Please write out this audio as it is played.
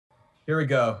Here we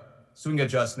go. Swing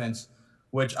adjustments,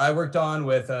 which I worked on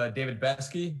with David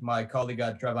Besky, my colleague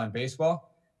at Driveline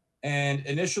Baseball. And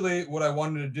initially, what I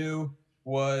wanted to do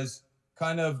was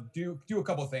kind of do a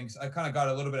couple of things. I kind of got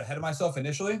a little bit ahead of myself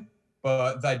initially,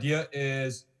 but the idea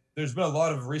is there's been a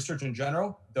lot of research in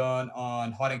general done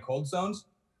on hot and cold zones.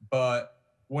 But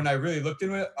when I really looked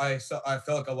into it, I felt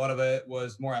like a lot of it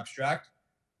was more abstract.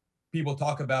 People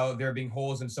talk about there being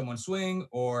holes in someone's swing,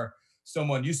 or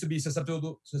someone used to be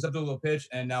susceptible to a pitch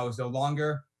and now is no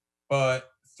longer.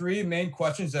 But three main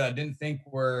questions that I didn't think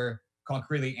were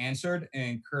concretely answered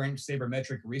in current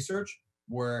sabermetric research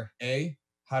were: A,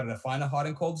 how to define a hot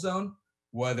and cold zone,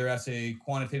 whether that's a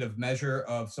quantitative measure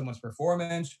of someone's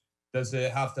performance, does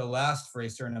it have to last for a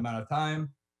certain amount of time?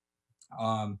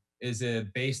 Is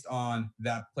it based on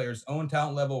that player's own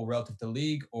talent level relative to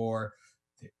league, or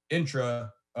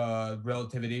intra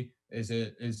relativity?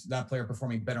 Is that player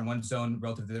performing better in one zone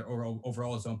relative to their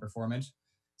overall zone performance?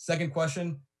 Second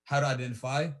question: how to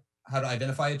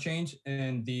identify a change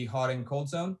in the hot and cold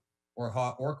zone, or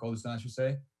hot or cold zone, I should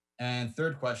say. And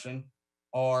third question: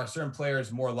 are certain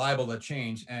players more liable to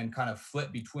change and kind of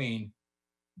flip between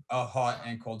a hot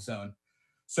and cold zone?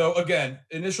 So again,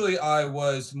 initially I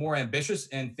was more ambitious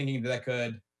in thinking that I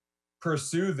could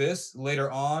pursue this later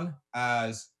on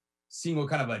as seeing what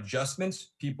kind of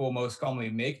adjustments people most commonly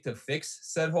make to fix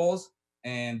said holes.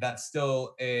 And that's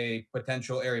still a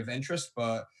potential area of interest,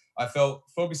 but I felt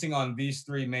focusing on these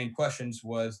three main questions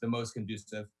was the most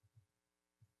conducive.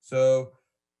 So,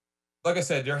 like I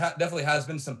said, there definitely has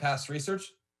been some past research.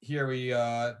 Here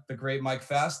the great Mike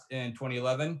Fast in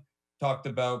 2011 talked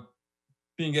about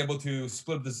being able to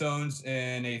split the zones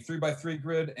in a 3x3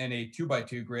 grid and a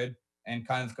 2x2 grid, and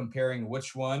kind of comparing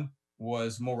which one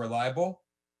was more reliable.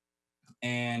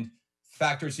 And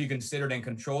factors he considered and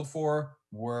controlled for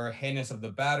were heinous of the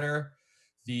batter,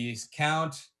 the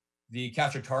count, the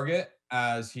catcher target,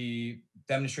 as he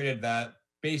demonstrated that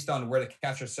based on where the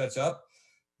catcher sets up,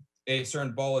 a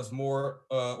certain ball is more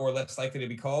or less likely to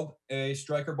be called a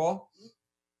striker ball.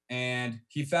 And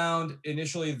he found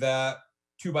initially that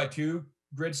 2x2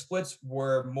 grid splits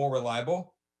were more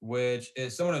reliable, which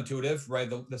is somewhat intuitive, right?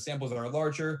 The samples are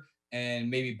larger, and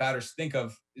maybe batters think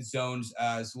of zones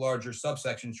as larger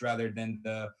subsections rather than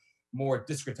the more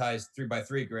discretized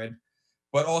 3x3 grid,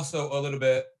 but also a little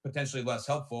bit potentially less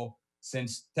helpful,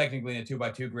 since technically in a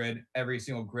 2x2 grid, every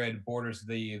single grid borders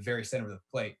the very center of the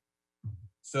plate.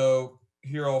 So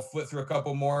here I'll flip through a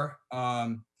couple more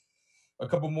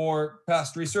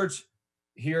past research.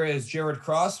 Here is Jared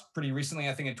Cross, pretty recently,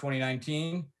 I think in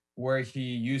 2019, where he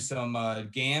used some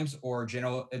GAMs, or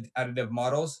general additive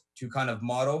models, to kind of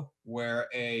model where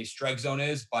a strike zone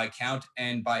is by count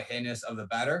and by heinous of the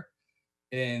batter.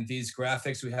 In these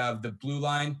graphics, we have the blue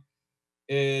line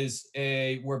is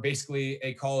where basically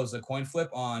a call is a coin flip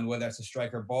on whether it's a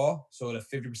strike or ball. So at a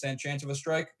 50% chance of a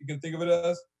strike, you can think of it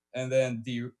as. And then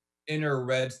the inner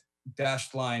red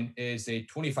dashed line is a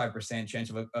 25% chance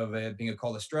of it being a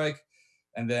call to strike.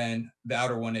 And then the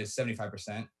outer one is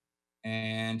 75%.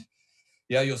 And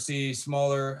yeah, you'll see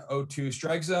smaller O2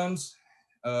 strike zones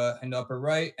in the upper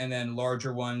right, and then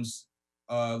larger ones,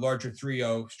 larger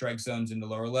 3-0 strike zones in the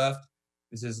lower left.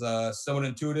 This is somewhat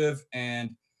intuitive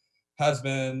and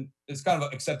it's kind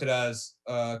of accepted as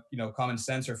common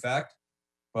sense or fact,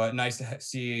 but nice to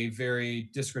see a very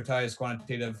discretized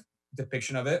quantitative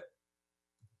depiction of it.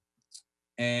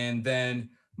 And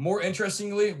then more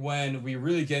interestingly, when we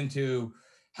really get into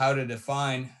how to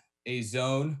define a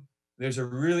zone, there's a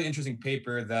really interesting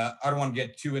paper that I don't want to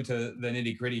get too into the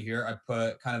nitty gritty here. I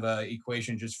put kind of an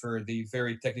equation just for the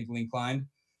very technically inclined,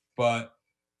 but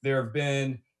there have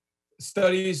been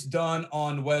studies done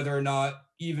on whether or not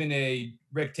even a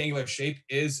rectangular shape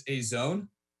is a zone.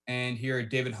 And here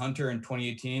David Hunter in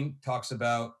 2018 talks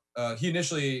about, he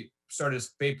initially started his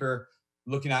paper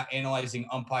looking at analyzing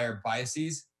umpire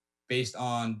biases based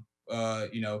on,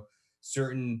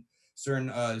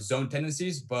 certain zone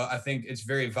tendencies, but I think it's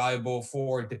very valuable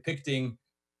for depicting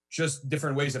just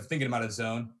different ways of thinking about a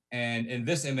zone. And in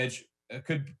this image, it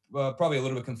could probably a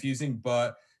little bit confusing,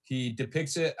 but he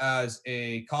depicts it as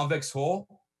a convex hole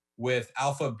with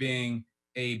alpha being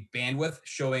a bandwidth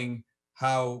showing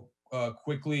how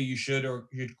quickly you should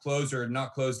close or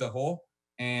not close the hole.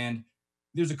 And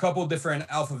there's a couple different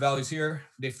alpha values here.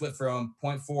 They flip from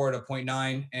 0.4 to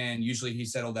 0.9, and usually he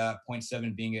settled at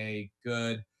 0.7 being a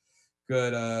good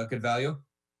value.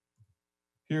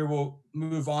 Here we'll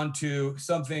move on to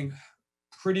something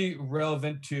pretty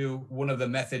relevant to one of the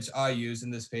methods I use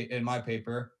in my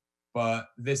paper, but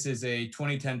this is a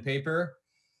 2010 paper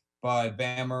by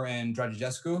Bammer and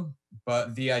Dragojescu.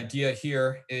 But the idea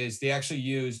here is they actually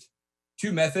used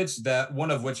two methods that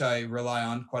one of which I rely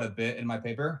on quite a bit in my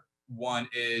paper. One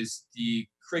is the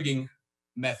Kriging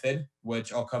method,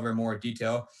 which I'll cover in more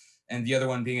detail, and the other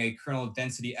one being a kernel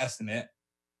density estimate.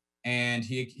 And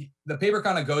the paper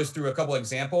kind of goes through a couple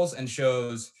examples and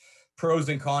shows pros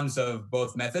and cons of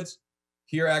both methods.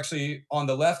 Here, actually, on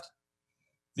the left,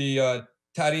 the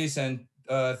Tadis and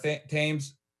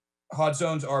Thames hot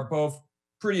zones are both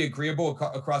pretty agreeable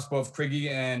across both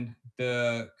Kriging and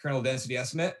the kernel density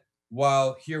estimate.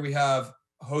 While here we have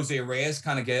Jose Reyes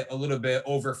kind of get a little bit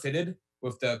overfitted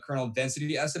with the kernel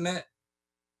density estimate,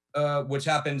 which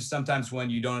happens sometimes when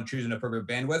you don't choose an appropriate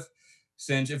bandwidth.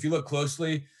 Since if you look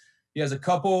closely, he has a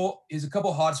couple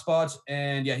hotspots,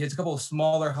 and yeah, he has a couple of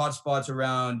smaller hotspots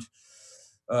around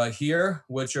here,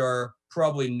 which are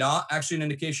probably not actually an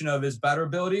indication of his battery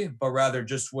ability, but rather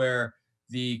just where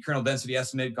the kernel density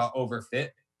estimate got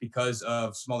overfit because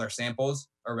of smaller samples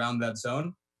around that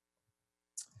zone.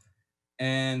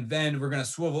 And then we're going to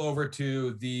swivel over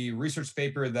to the research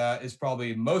paper that is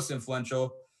probably most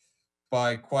influential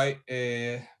by quite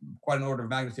an order of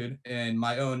magnitude in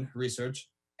my own research.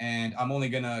 And I'm only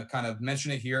going to kind of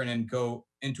mention it here and then go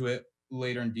into it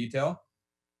later in detail.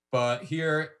 But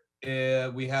here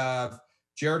we have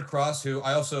Jared Cross, who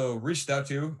I also reached out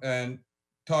to and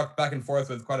talked back and forth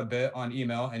with quite a bit on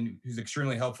email, and who's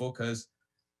extremely helpful because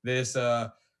this I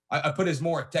put his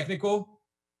more technical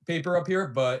paper up here,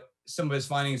 but some of his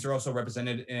findings are also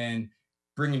represented in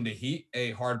Bringing the Heat,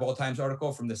 a Hardball Times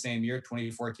article from the same year,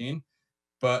 2014.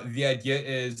 But the idea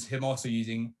is him also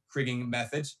using Kriging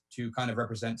methods to kind of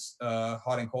represent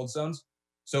hot and cold zones.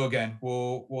 So again,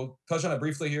 we'll touch on it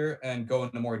briefly here and go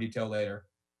into more detail later.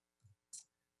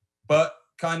 But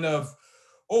kind of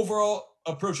overall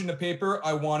approaching the paper,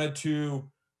 I wanted to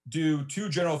do two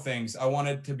general things. I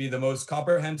wanted to be the most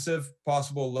comprehensive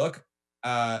possible look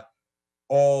at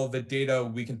all the data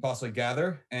we can possibly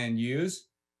gather and use,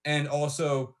 and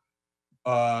also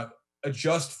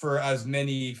adjust for as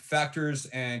many factors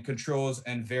and controls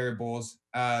and variables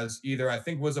as either I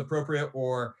think was appropriate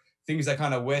or things I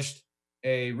kind of wished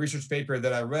a research paper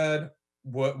that I read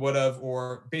would have,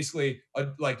 or basically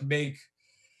like make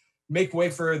way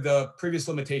for the previous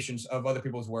limitations of other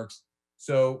people's works.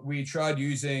 So we tried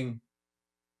using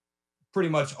pretty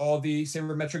much all the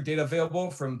sabermetric data available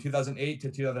from 2008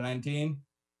 to 2019.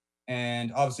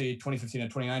 And obviously 2015 and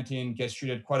 2019 gets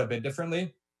treated quite a bit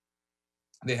differently.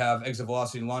 They have exit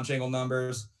velocity and launch angle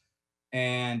numbers.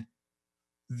 And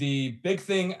the big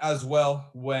thing as well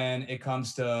when it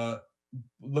comes to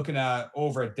looking at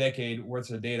over a decade worth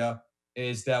of data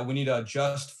is that we need to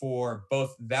adjust for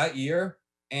both that year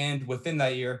and within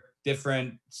that year,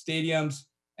 different stadiums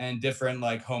and different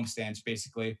like home stands,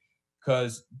 basically.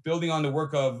 Because building on the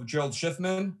work of Gerald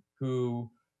Schiffman, who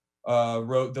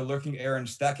wrote the Lurking Error and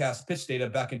StatCast pitch data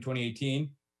back in 2018,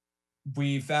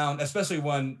 we found, especially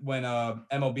when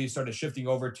MLB started shifting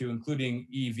over to including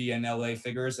EV and LA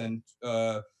figures and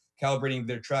calibrating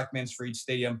their TrackMans for each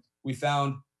stadium, we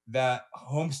found that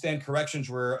homestand corrections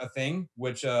were a thing,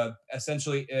 which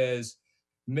essentially is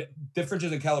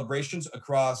differences in calibrations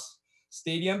across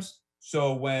stadiums.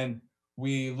 So when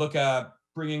we look at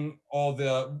bringing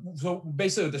so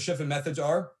basically what the Schiffman methods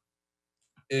are,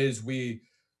 is we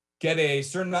get a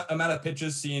certain amount of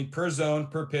pitches seen per zone,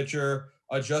 per pitcher,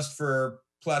 adjust for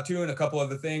platoon, a couple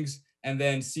other things, and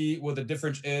then see what the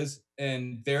difference is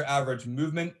in their average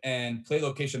movement and plate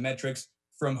location metrics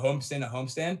from homestand to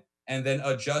homestand, and then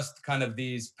adjust kind of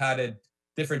these padded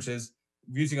differences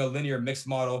using a linear mixed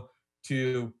model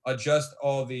to adjust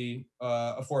all the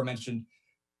aforementioned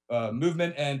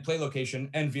movement and plate location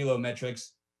and velo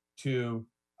metrics to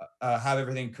have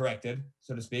everything corrected,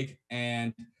 so to speak.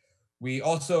 And we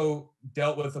also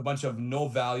dealt with a bunch of null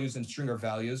values and stringer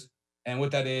values. And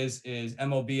what that is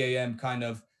MLBAM kind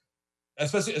of,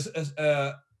 especially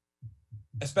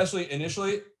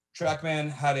initially,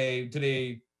 TrackMan did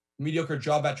a mediocre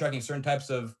job at tracking certain types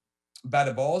of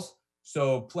batted balls.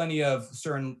 So plenty of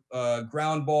certain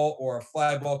ground ball or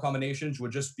fly ball combinations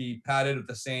would just be padded with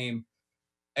the same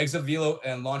exit velo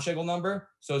and launch angle number.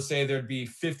 So say there'd be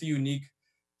 50 unique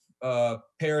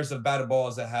pairs of batted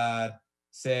balls that had,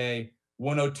 say,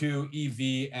 102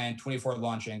 EV and 24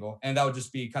 launch angle. And that would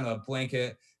just be kind of a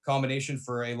blanket combination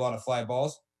for a lot of fly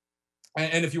balls.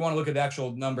 And if you want to look at the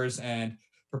actual numbers and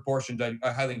proportions,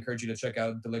 I highly encourage you to check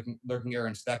out the Lurking Error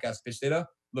and StatCast pitch data.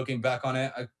 Looking back on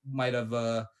it, I might have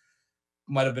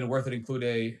been worth it to include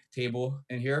a table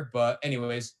in here. But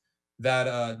anyways,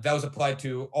 that was applied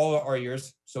to all our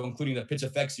years, so including the pitch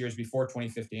effects years before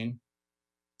 2015.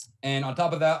 And on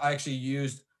top of that, I actually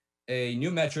used a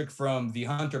new metric from the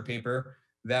Hunter paper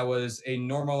that was a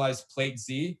normalized plate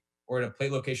Z, or the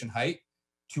plate location height.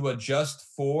 to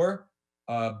adjust for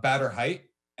batter height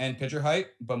and pitcher height,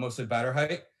 but mostly batter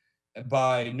height,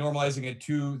 by normalizing it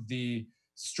to the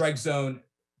strike zone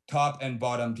top and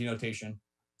bottom denotation.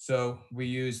 So we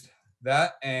used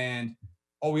that, and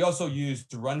we also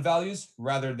used run values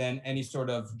rather than any sort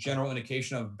of general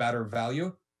indication of batter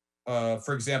value.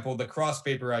 For example, the cross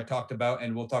paper I talked about,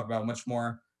 and we'll talk about much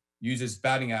more, uses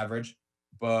batting average,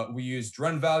 but we used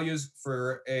run values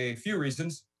for a few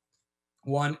reasons.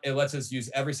 One, it lets us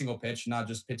use every single pitch, not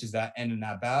just pitches that end in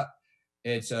at bat.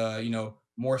 It's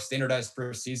more standardized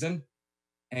per season,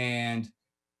 and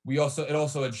it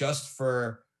also adjusts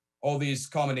for all these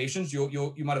combinations.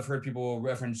 You might have heard people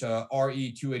reference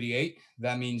RE288.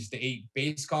 That means the 8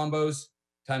 base combos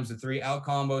times the 3 out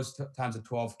combos times the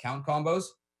 12 count combos.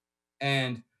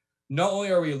 And not only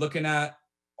are we looking at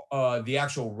the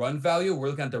actual run value, we're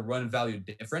looking at the run value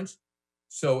difference.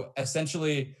 So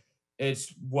essentially,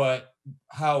 it's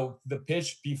how the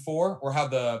pitch before, or how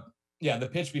the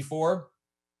pitch before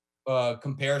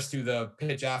compares to the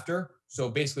pitch after. So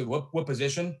basically, what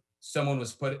position someone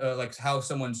was put, like how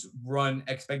someone's run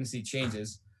expectancy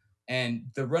changes, and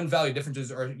the run value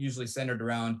differences are usually centered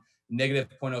around negative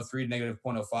 -0.03 to negative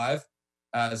 -0.05,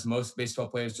 as most baseball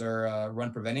players are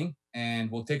run preventing. And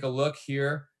we'll take a look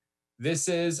here. This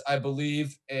is, I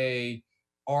believe, a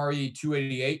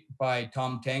RE288 by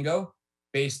Tom Tango,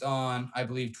 based on, I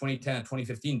believe, 2010 and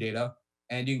 2015 data.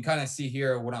 And you can kind of see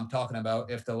here what I'm talking about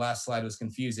if the last slide was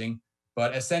confusing.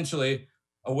 But essentially,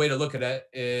 a way to look at it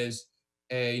is,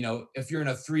 if you're in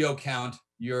a 3-0 count,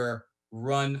 your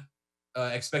run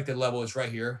expected level is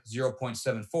right here,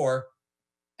 0.74.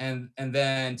 And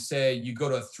then say you go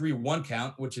to a 3-1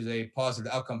 count, which is a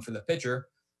positive outcome for the pitcher,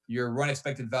 your run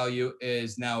expected value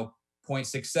is now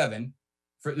 0.67.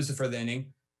 This is for the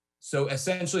inning. So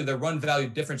essentially, the run value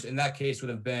difference in that case would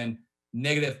have been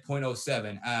negative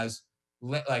 -0.07, as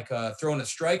throwing a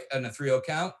strike and a 3-0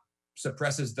 count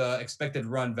suppresses the expected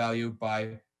run value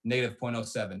by negative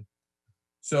 -0.07.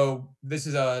 So this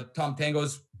is Tom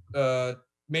Tango's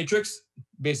matrix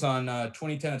based on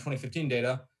 2010 and 2015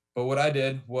 data. But what I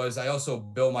did was I also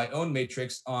built my own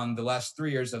matrix on the last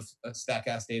 3 years of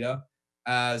StatCast data,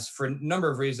 as for a number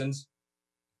of reasons,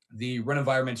 the run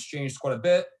environment's changed quite a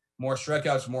bit. More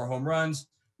strikeouts, more home runs,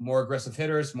 more aggressive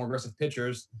hitters, more aggressive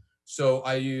pitchers. So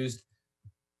I used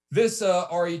this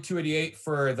RE288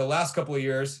 for the last couple of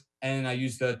years, and I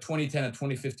used the 2010 and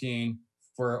 2015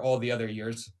 for all the other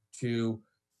years to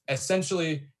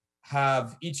essentially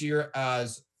have each year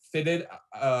as fitted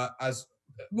as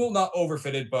well, not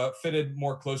overfitted, but fitted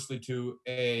more closely to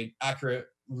a accurate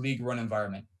league run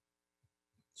environment.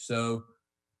 So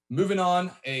moving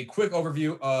on, a quick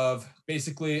overview of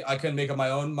basically I couldn't make up my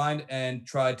own mind and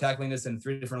tried tackling this in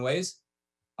 3 different ways.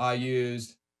 I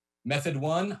used method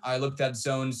 1. I looked at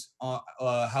zones,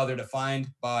 how they're defined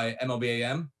by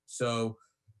MLBAM. So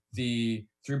the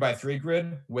 3x3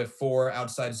 grid with 4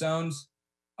 outside zones.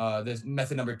 This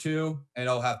method number 2, and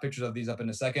I'll have pictures of these up in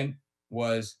a second,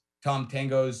 was Tom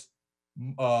Tango's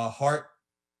heart,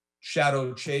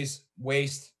 shadow, chase,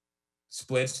 waste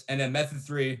splits. And then method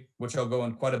 3, which I'll go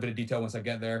in quite a bit of detail once I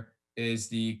get there, is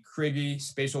the Krigge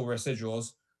spatial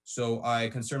residuals. So I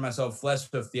concern myself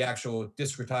less with the actual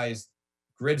discretized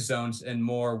grid zones and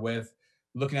more with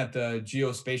looking at the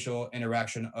geospatial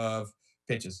interaction of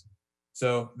pitches.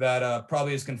 So that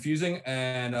probably is confusing,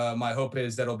 and my hope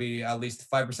is that'll be at least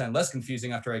 5% less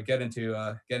confusing after I get into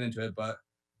it, but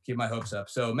keep my hopes up.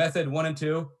 So method 1 and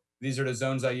 2, these are the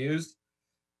zones I used.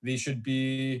 These should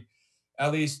be,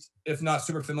 at least, if not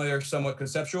super familiar, somewhat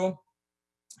conceptual.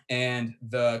 And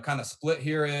the kind of split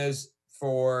here is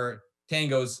for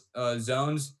Tango's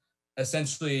zones.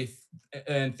 Essentially,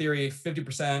 in theory,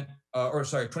 50%,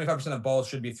 25% of balls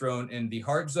should be thrown in the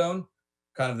heart zone,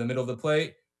 kind of the middle of the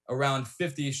plate. Around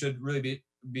 50 should really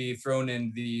be thrown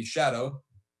in the shadow,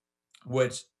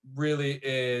 which really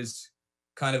is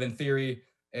kind of, in theory,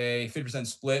 a 50%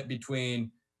 split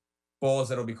between balls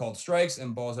that will be called strikes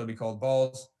and balls that will be called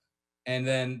balls. And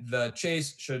then the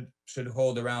chase should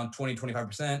hold around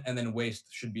 25%, and then waste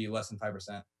should be less than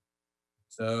 5%.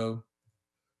 So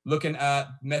looking at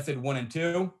method 1 and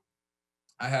 2,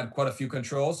 I had quite a few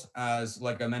controls, as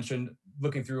like I mentioned,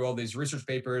 looking through all these research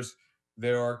papers,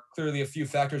 there are clearly a few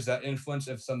factors that influence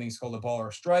if something's called a ball or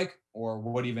a strike, or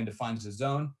what even defines a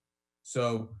zone.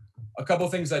 So a couple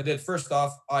of things I did. First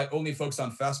off, I only focus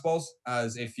on fastballs,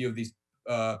 as a few of these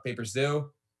papers do.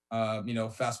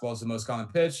 Fastball is the most common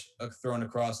pitch, thrown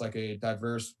across like a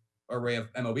diverse array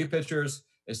of MLB pitchers.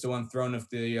 It's the one thrown with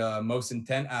the most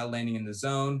intent at landing in the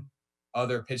zone.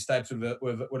 Other pitch types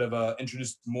would have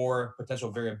introduced more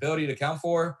potential variability to account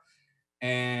for.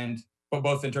 And but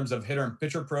both in terms of hitter and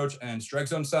pitcher approach and strike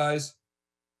zone size.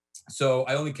 So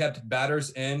I only kept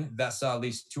batters in that saw at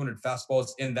least 200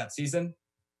 fastballs in that season,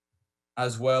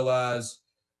 as well as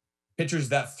pitchers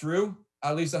that threw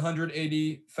at least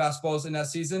 180 fastballs in that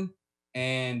season.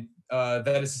 And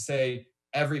that is to say,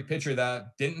 every pitcher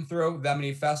that didn't throw that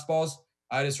many fastballs,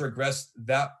 I just regressed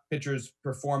that pitcher's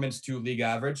performance to league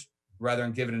average rather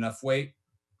than give it enough weight.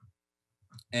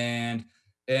 And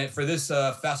for this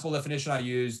fastball definition, I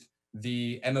used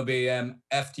the MLBM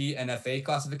FT and FA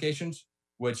classifications,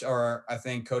 which are, I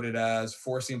think, coded as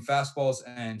four-seam fastballs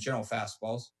and general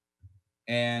fastballs.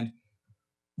 And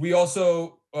we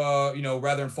also,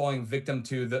 rather than falling victim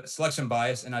to the selection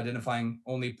bias and identifying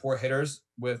only poor hitters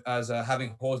with as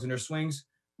having holes in their swings,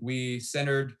 we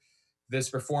centered this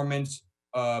performance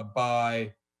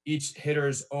by each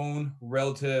hitter's own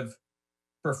relative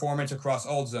performance across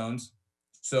all zones.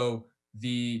 So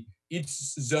each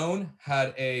zone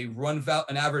had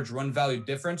an average run value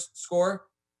difference score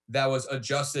that was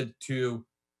adjusted to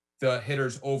the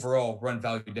hitter's overall run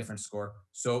value difference score.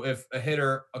 So if a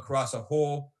hitter across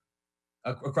all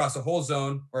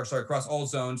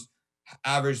zones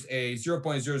averaged a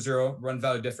 0.00 run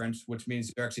value difference, which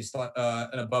means they're actually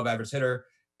an above average hitter,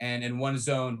 and in one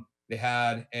zone they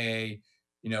had a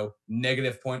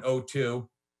negative 0.02,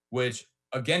 which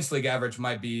against league average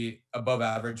might be above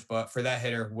average, but for that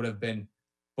hitter would have been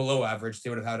below average. They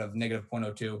would have had a negative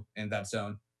 0.02 in that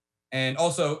zone. And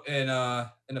also in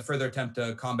a further attempt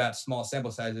to combat small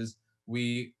sample sizes,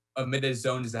 we omitted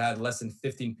zones that had less than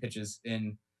 15 pitches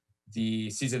in the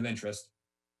season of interest.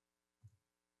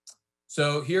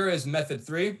 So here is method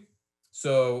 3.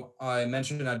 So I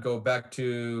mentioned I'd go back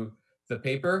to the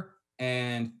paper,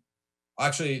 and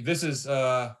actually this is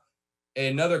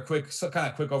another quick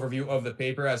overview of the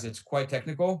paper, as it's quite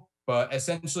technical. But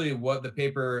essentially what the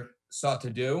paper sought to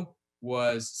do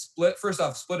was split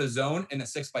a zone in a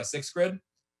 6x6 grid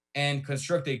and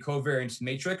construct a covariance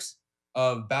matrix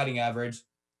of batting average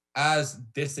as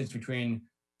distance between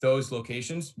those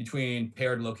locations, between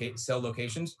paired cell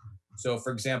locations. So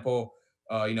for example,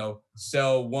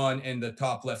 cell 1 in the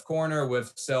top left corner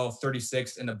with cell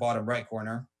 36 in the bottom right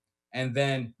corner. And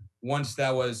then once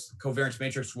that covariance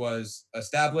matrix was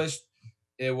established,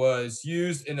 it was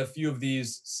used in a few of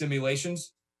these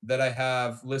simulations that I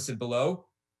have listed below,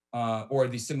 or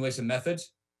the simulation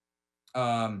methods. We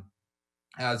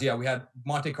had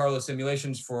Monte Carlo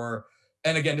simulations for,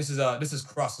 and again, this is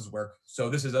Cross's work. So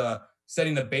this is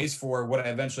setting the base for what I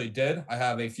eventually did. I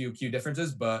have a few key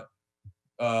differences, but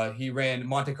he ran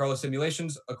Monte Carlo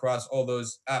simulations across all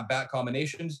those at-bat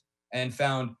combinations and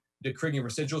found the Kriging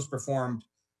residuals performed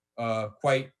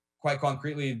quite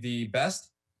concretely the best.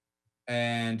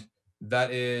 And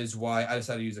that is why I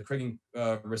decided to use a Kriging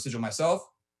residual myself.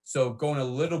 So going a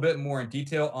little bit more in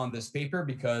detail on this paper,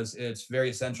 because it's very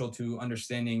essential to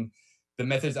understanding the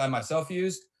methods I myself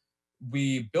used.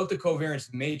 We built a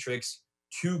covariance matrix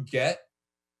to get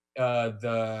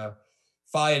the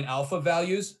phi and alpha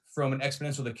values from an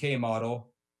exponential decay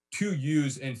model to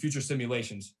use in future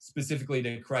simulations, specifically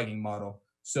the Kriging model.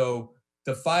 So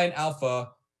the phi and alpha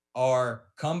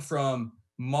come from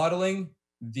modeling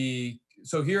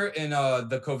so here in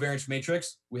the covariance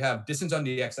matrix, we have distance on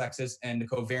the x-axis and the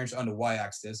covariance on the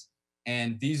y-axis.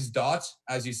 And these dots,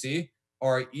 as you see,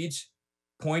 are each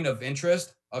point of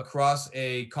interest across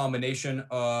a combination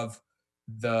of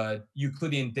the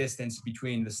Euclidean distance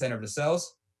between the center of the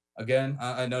cells. Again,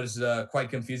 I know this is quite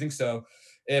confusing. So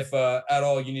if at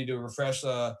all you need to refresh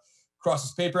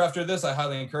Cross's paper after this, I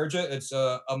highly encourage it. It's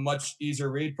a much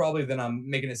easier read probably than I'm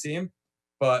making it seem.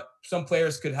 But some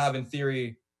players could have, in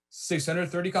theory,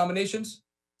 630 combinations,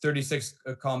 36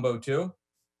 combo 2,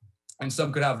 and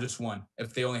some could have just one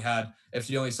if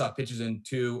you only saw pitches in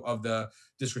 2 of the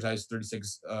discretized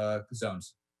 36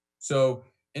 zones. So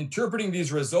interpreting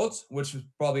these results, which is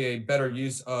probably a better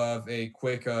use of a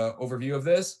quick overview of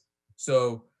this.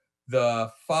 So the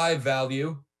phi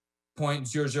value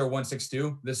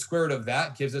 0.00162, the square root of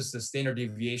that gives us the standard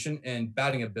deviation in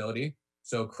batting ability.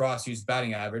 So Cross used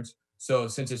batting average. So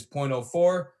since it's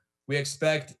 0.04, we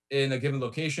expect in a given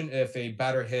location, if a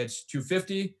batter hits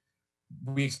 250,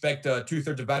 we expect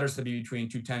 2/3 of batters to be between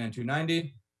 210 and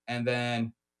 290. And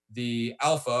then the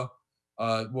alpha,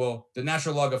 the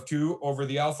natural log of 2 over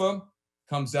the alpha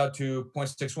comes out to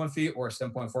 0.61 feet or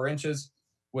 7.4 inches,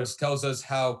 which tells us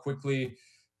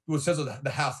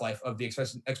the half-life of the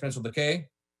exponential decay.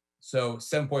 So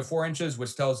 7.4 inches,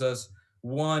 which tells us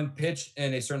one pitch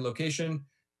in a certain location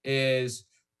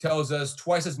tells us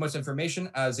twice as much information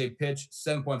as a pitch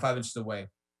 7.5 inches away.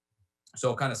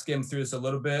 So I'll kind of skim through this a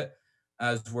little bit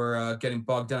as we're getting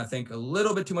bogged down, I think, a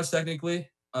little bit too much technically.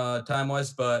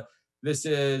 time-wise, but this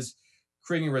is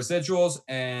creating residuals.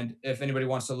 And if anybody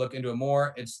wants to look into it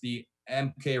more, it's the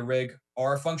mkrig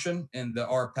R function in the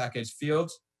R package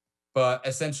fields. But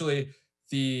essentially,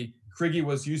 the Krigi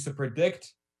was used to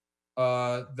predict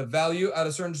the value at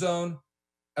a certain zone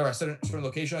or a certain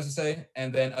location, I should say,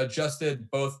 and then adjusted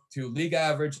both to league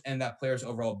average and that player's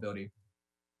overall ability.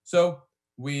 So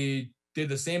we did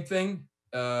the same thing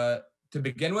to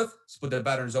begin with, split the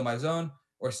pattern zone by zone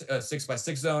or a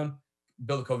 6x6 zone,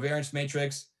 build a covariance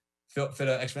matrix, fit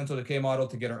an exponential decay model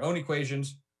to get our own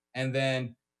equations, and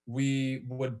then we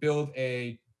would build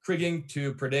a kriging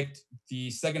to predict the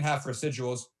second half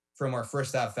residuals from our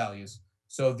first half values.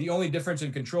 So the only difference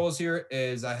in controls here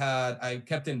is I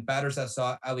kept in batters that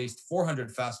saw at least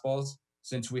 400 fastballs,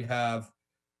 since we have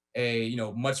a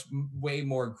way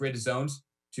more grid zones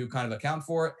to kind of account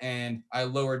for, and I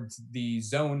lowered the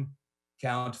zone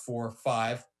count for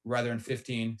 5 rather than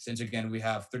 15, since again we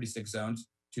have 36 zones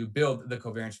to build the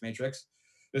covariance matrix.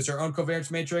 This is our own covariance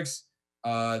matrix.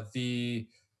 The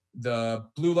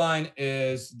blue line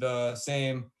is the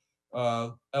same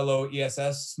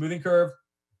LOESS smoothing curve,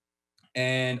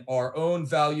 and our own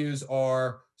values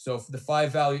are, so the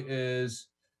 5 value is,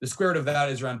 the square root of that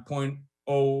is around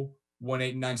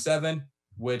 0.01897,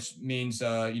 which means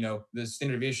the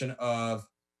standard deviation of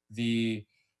the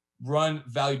run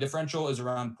value differential is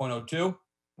around 0.02,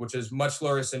 which is much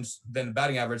lower than the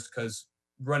batting average, because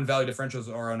run value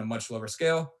differentials are on a much lower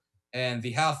scale. And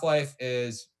the half-life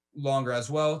is longer as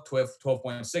well,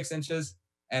 12.6 inches.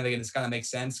 And again, this kind of makes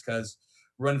sense because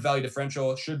run value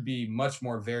differential should be much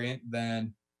more variant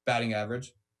than batting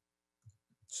average.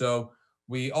 So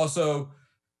we also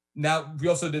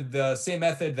did the same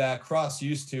method that Cross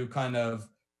used to kind of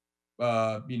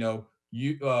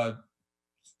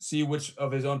see which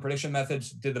of his own prediction methods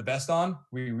did the best on.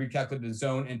 We recalculated the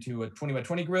zone into a 20 by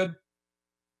 20 grid.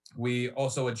 We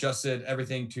also adjusted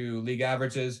everything to league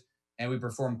averages, and we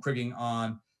performed kriging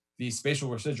on the spatial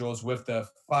residuals with the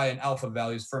phi and alpha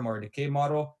values from our decay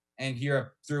model. And here I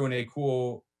threw in a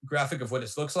cool graphic of what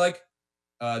this looks like.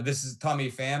 This is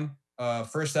Tommy Pham.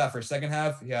 First half or second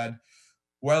half, he had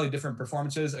wildly different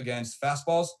performances against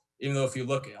fastballs, even though if you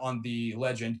look on the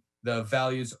legend, the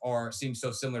values seem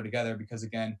so similar together because,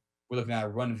 again, we're looking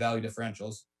at run value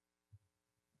differentials.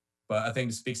 But I think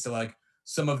this speaks to like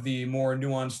some of the more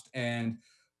nuanced and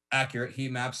accurate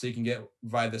heat maps that you can get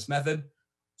via this method.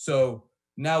 So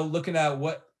now looking at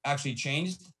what actually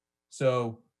changed.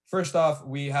 So first off,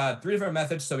 we had 3 different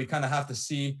methods. So we kind of have to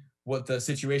see what the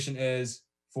situation is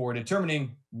for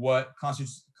determining what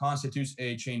constitutes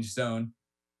a changed zone.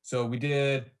 So we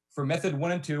did, for method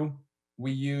 1 and 2,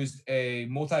 we used a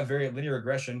multivariate linear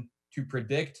regression to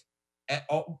predict,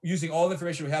 using all the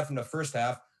information we had from the first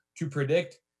half, to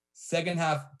predict second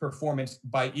half performance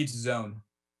by each zone.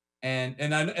 And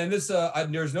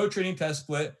there's no training test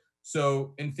split,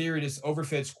 so in theory this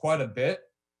overfits quite a bit,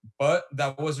 but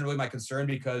that wasn't really my concern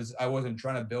because I wasn't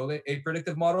trying to build a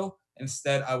predictive model.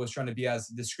 Instead, I was trying to be as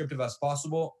descriptive as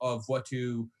possible of what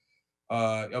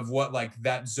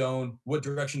that zone, what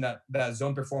direction that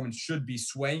zone performance should be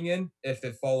swaying in if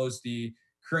it follows the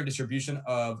current distribution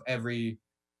of everything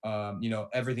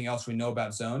else we know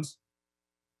about zones.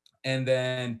 And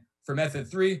then for method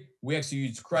 3, we actually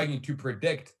used kriging to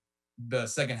predict the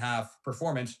second half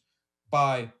performance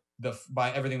by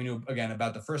everything we knew again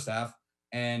about the first half.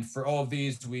 And for all of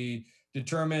these, we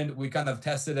kind of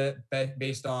tested it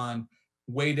based on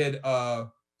weighted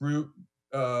root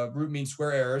mean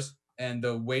square errors, and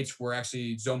the weights were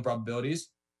actually zone probabilities,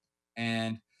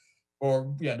 the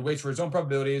weights were zone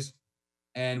probabilities,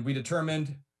 and we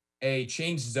determined a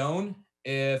changed zone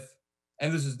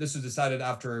and this was decided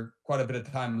after quite a bit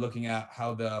of time looking at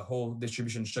how the whole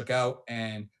distribution shook out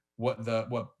and what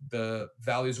the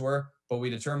values were, but we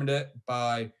determined it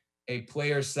by a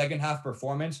player's second half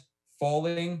performance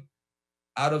falling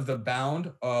out of the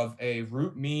bound of a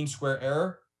root mean square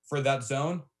error for that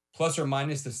zone, plus or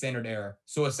minus the standard error.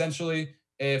 So essentially,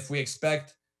 if we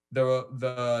expect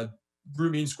the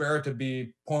root mean square error to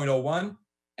be 0.01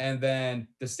 and then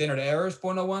the standard error is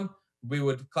 0.01, we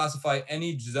would classify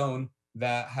any zone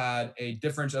that had a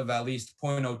difference of at least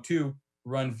 0.02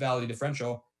 run value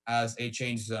differential as a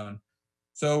change zone.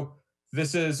 So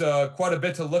this is quite a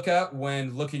bit to look at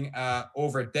when looking at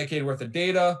over a decade worth of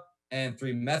data and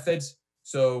 3 methods.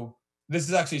 So this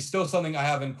is actually still something I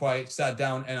haven't quite sat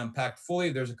down and unpacked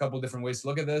fully. There's a couple different ways to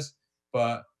look at this,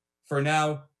 but for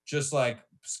now, just like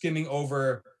skimming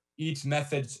over each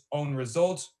method's own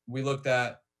results, we looked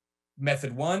at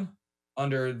method 1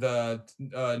 under the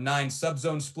 9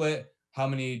 subzone split, how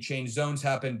many change zones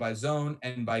happened by zone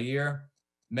and by year.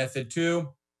 Method 2,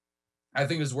 I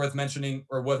think it's worth mentioning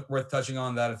or worth touching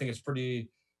on that I think it's pretty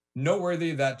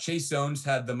noteworthy that chase zones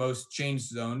had the most change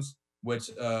zones, which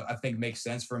I think makes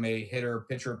sense from a hitter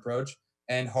pitcher approach.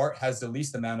 And Hart has the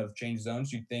least amount of change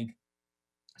zones. You'd think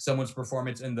someone's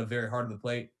performance in the very heart of the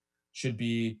plate should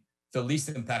be the least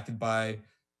impacted by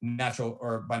natural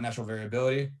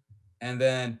variability. And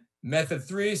then method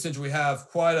three, since we have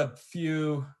quite a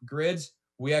few grids,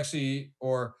 we actually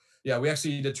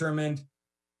determined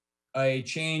a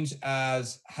change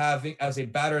as having as a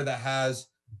batter that has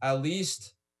at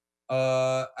least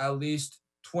at least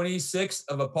 26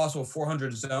 of a possible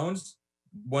 400 zones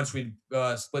once we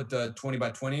split the 20 by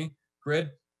 20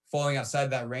 grid falling outside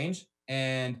that range.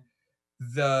 And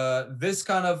the this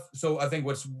kind of so I think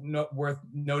what's worth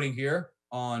noting here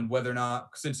on whether or not,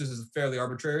 since this is fairly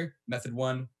arbitrary, method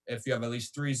one, if you have at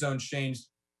least three zones changed,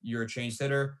 you're a changed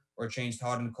hitter or changed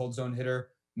hot and cold zone hitter.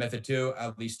 Method two,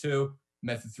 at least two.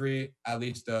 Method three, at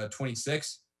least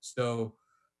 26. So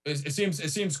it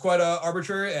seems quite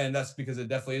arbitrary, and that's because it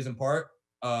definitely is in part.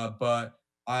 But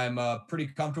I'm pretty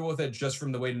comfortable with it just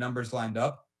from the way the numbers lined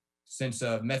up. Since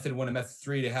method one and method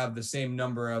three, they have the same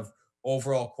number of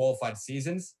overall qualified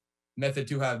seasons. Method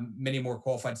two had many more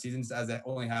qualified seasons as it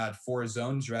only had four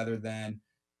zones rather than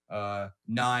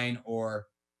nine or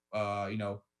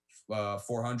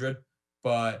 400.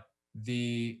 But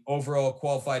the overall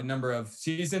qualified number of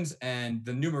seasons and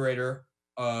the numerator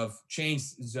of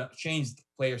changed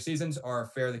player seasons are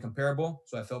fairly comparable.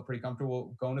 So I felt pretty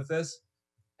comfortable going with this.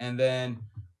 And then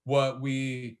what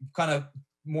we kind of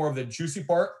more of the juicy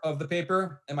part of the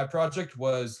paper in my project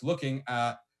was looking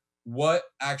at what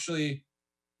actually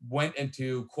went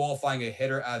into qualifying a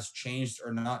hitter as changed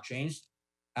or not changed.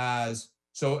 As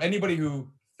so anybody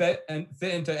who fit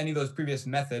into any of those previous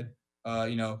method,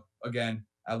 again,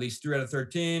 at least 3 out of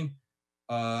 13,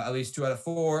 at least 2 out of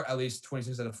 4, at least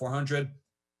 26 out of 400.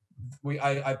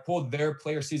 I pulled their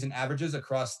player season averages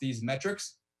across these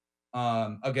metrics.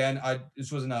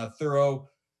 This wasn't a thorough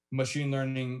machine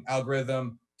learning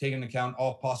algorithm taking into account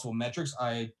all possible metrics.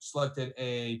 I selected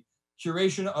a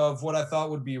curation of what I thought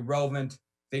would be relevant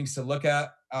things to look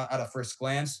at a first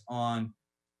glance on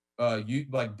you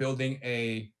like building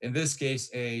in this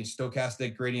case a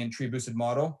stochastic gradient tree boosted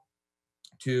model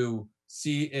to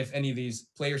see if any of these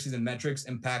player season metrics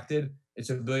impacted its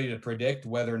ability to predict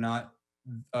whether or not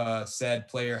said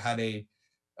player had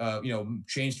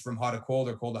changed from hot to cold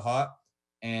or cold to hot.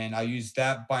 And I used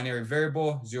that binary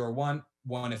variable 0, 1,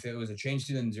 1 if it was a change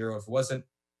season, 0 if it wasn't.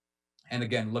 And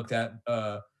again, looked at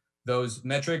those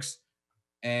metrics.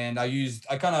 And I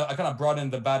kind of brought in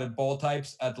the batted ball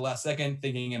types at the last second,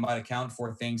 thinking it might account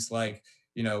for things like,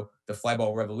 the fly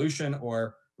ball revolution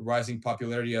or rising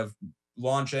popularity of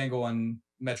launch angle and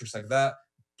metrics like that.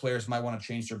 Players might want to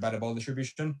change their batted ball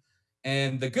distribution.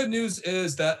 And the good news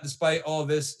is that despite all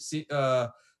this,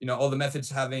 all the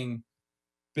methods having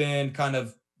been kind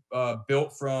of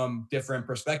built from different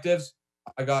perspectives,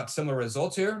 I got similar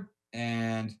results here.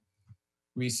 And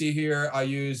we see here I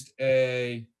used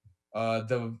the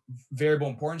variable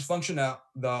importance function that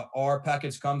the R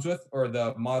package comes with, or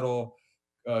the model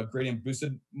gradient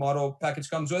boosted model package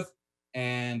comes with.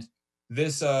 And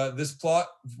this plot,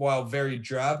 while very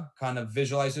drab, kind of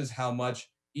visualizes how much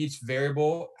each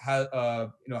variable has,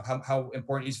 how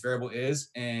important each variable is,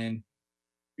 and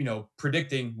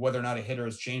predicting whether or not a hitter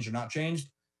has changed or not changed.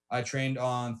 I trained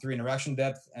on 3 interaction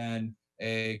depth and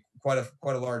quite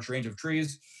a large range of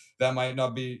trees. That might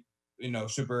not be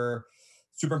super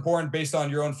important based on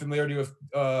your own familiarity with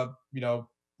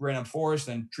random forest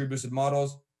and tree boosted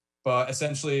models. But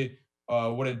essentially,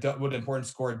 what the importance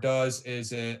score does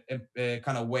is it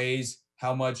kind of weighs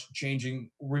how much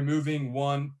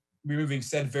removing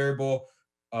said variable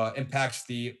impacts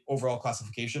the overall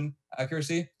classification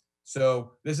accuracy.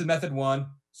 So this is method one.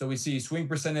 So we see swing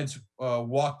percentage,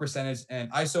 walk percentage,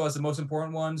 and ISO as the most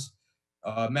important ones.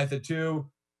 Method two,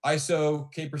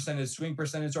 ISO, K percentage, swing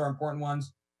percentage are important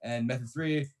ones. And method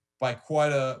three, by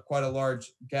quite a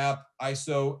large gap,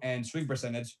 ISO and swing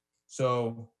percentage.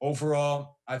 So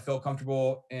overall, I felt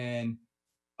comfortable in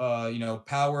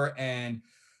power and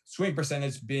swing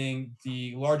percentage being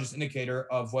the largest indicator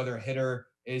of whether a hitter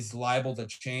is liable to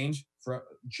change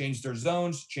their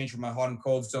zones, change from a hot and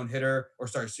cold zone hitter, or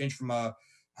change from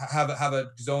have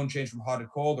a zone change from hot to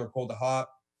cold or cold to hot,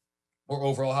 or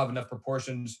overall have enough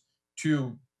proportions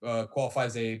to qualify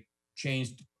as a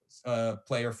changed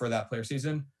player for that player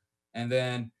season. And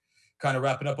then kind of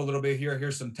wrapping up a little bit here.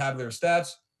 Here's some tabular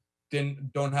stats.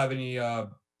 Don't have any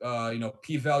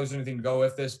p values or anything to go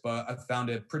with this, but I found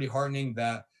it pretty heartening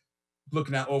that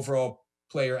looking at overall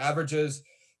player averages,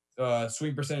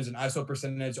 swing percentage and ISO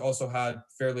percentage also had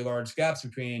fairly large gaps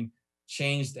between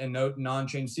changed and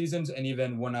non-changed seasons, and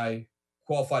even when I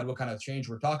qualified what kind of change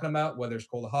we're talking about, whether it's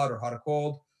cold to hot or hot to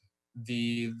cold,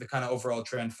 the kind of overall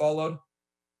trend followed.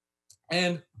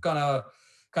 And kind of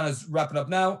wrapping up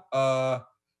now.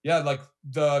 Yeah, like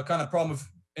the kind of problem of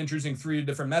introducing three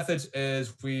different methods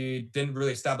is we didn't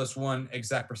really establish one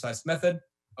exact precise method.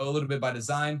 A little bit by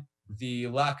design, the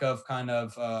lack of kind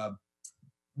of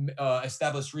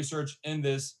established research in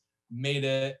this made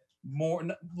it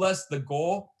less the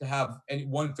goal to have any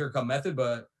one clear-cut method,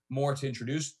 but more to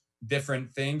introduce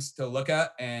different things to look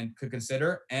at and could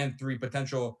consider, and three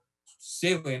potential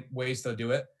salient ways to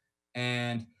do it.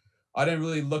 And I didn't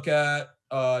really look at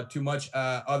too much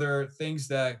other things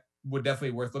that would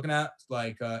definitely worth looking at,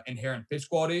 like inherent pitch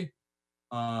quality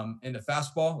in the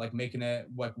fastball, like making it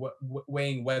like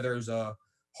weighing whether it's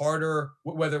harder,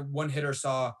 whether one hitter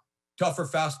saw tougher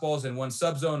fastballs in one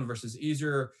subzone versus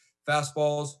easier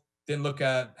fastballs. Didn't look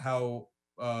at how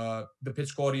the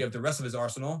pitch quality of the rest of his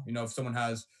arsenal. You know, if someone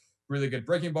has really good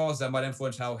breaking balls, that might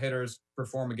influence how hitters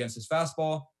perform against his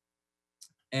fastball.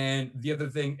 And the other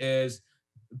thing is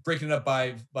breaking it up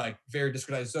by like very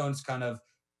discretized zones kind of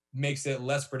makes it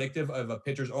less predictive of a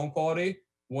pitcher's own quality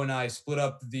when I split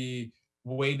up the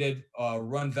weighted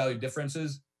run value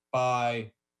differences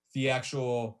by the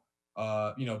actual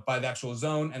by the actual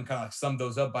zone, and kind of like sum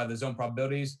those up by the zone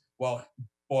probabilities.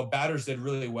 While batters did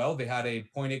really well, they had a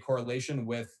 0.8 correlation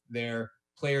with their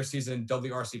player season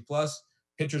WRC plus.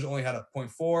 Pitchers only had a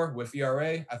 0.4 with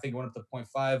ERA. I think it went up to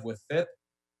 0.5 with FIP.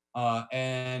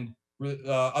 And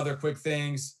other quick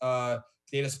things,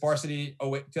 data sparsity.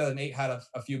 2008 had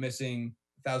a few missing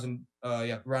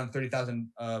around 30,000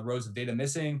 rows of data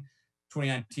missing.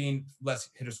 2019, less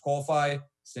hitters qualify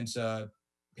since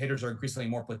hitters are increasingly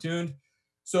more platooned.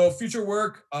 So future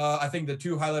work, I think the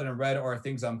two highlighted in red are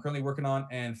things I'm currently working on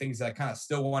and things that I kind of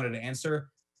still wanted to answer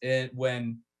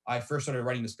when I first started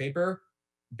writing this paper.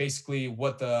 Basically,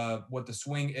 what the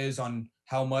swing is on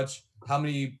how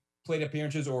many plate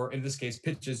appearances, or in this case,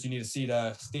 pitches, you need to see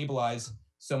to stabilize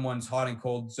someone's hot and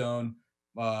cold zone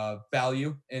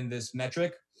value in this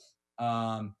metric.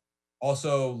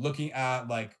 Also, looking at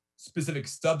like specific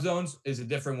subzones, is it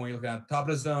different when you're looking at top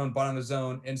of the zone, bottom of the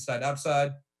zone, inside,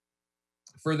 outside?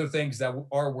 Further things that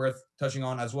are worth touching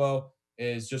on as well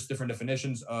is just different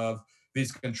definitions of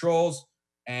these controls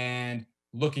and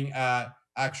looking at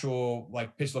actual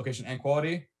like pitch location and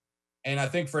quality. And I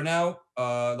think for now,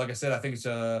 like I said, I think it's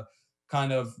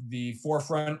kind of the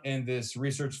forefront in this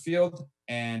research field,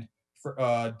 and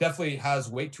definitely has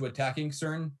weight to attacking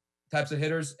certain types of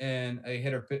hitters in a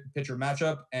hitter-pitcher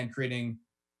matchup and creating,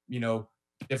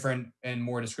 different and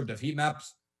more descriptive heat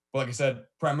maps. But like I said,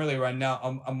 primarily right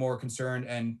now, I'm more concerned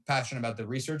and passionate about the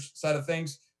research side of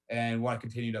things and want to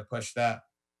continue to push that.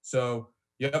 So,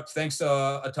 yep, thanks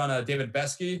a ton of David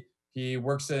Besky. He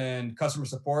works in customer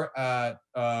support at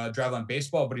Driveline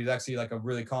Baseball, but he's actually like a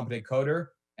really competent coder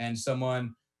and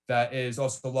someone that is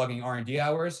also logging R&D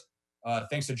hours.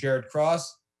 Thanks to Jared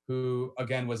Cross, who,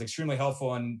 again, was extremely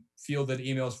helpful and fielded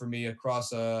emails for me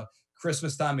across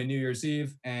Christmas time and New Year's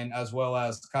Eve, and as well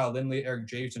as Kyle Lindley, Eric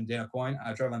James, and Dana Coyne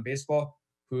at Driveline Baseball,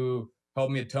 who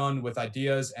helped me a ton with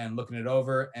ideas and looking it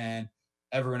over, and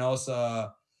everyone else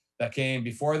that came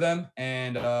before them.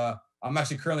 And I'm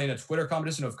actually currently in a Twitter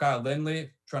competition with Kyle Lindley,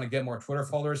 trying to get more Twitter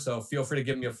followers. So feel free to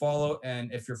give me a follow.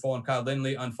 And if you're following Kyle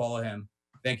Lindley, unfollow him.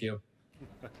 Thank you.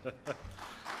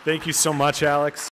 Thank you so much, Alex.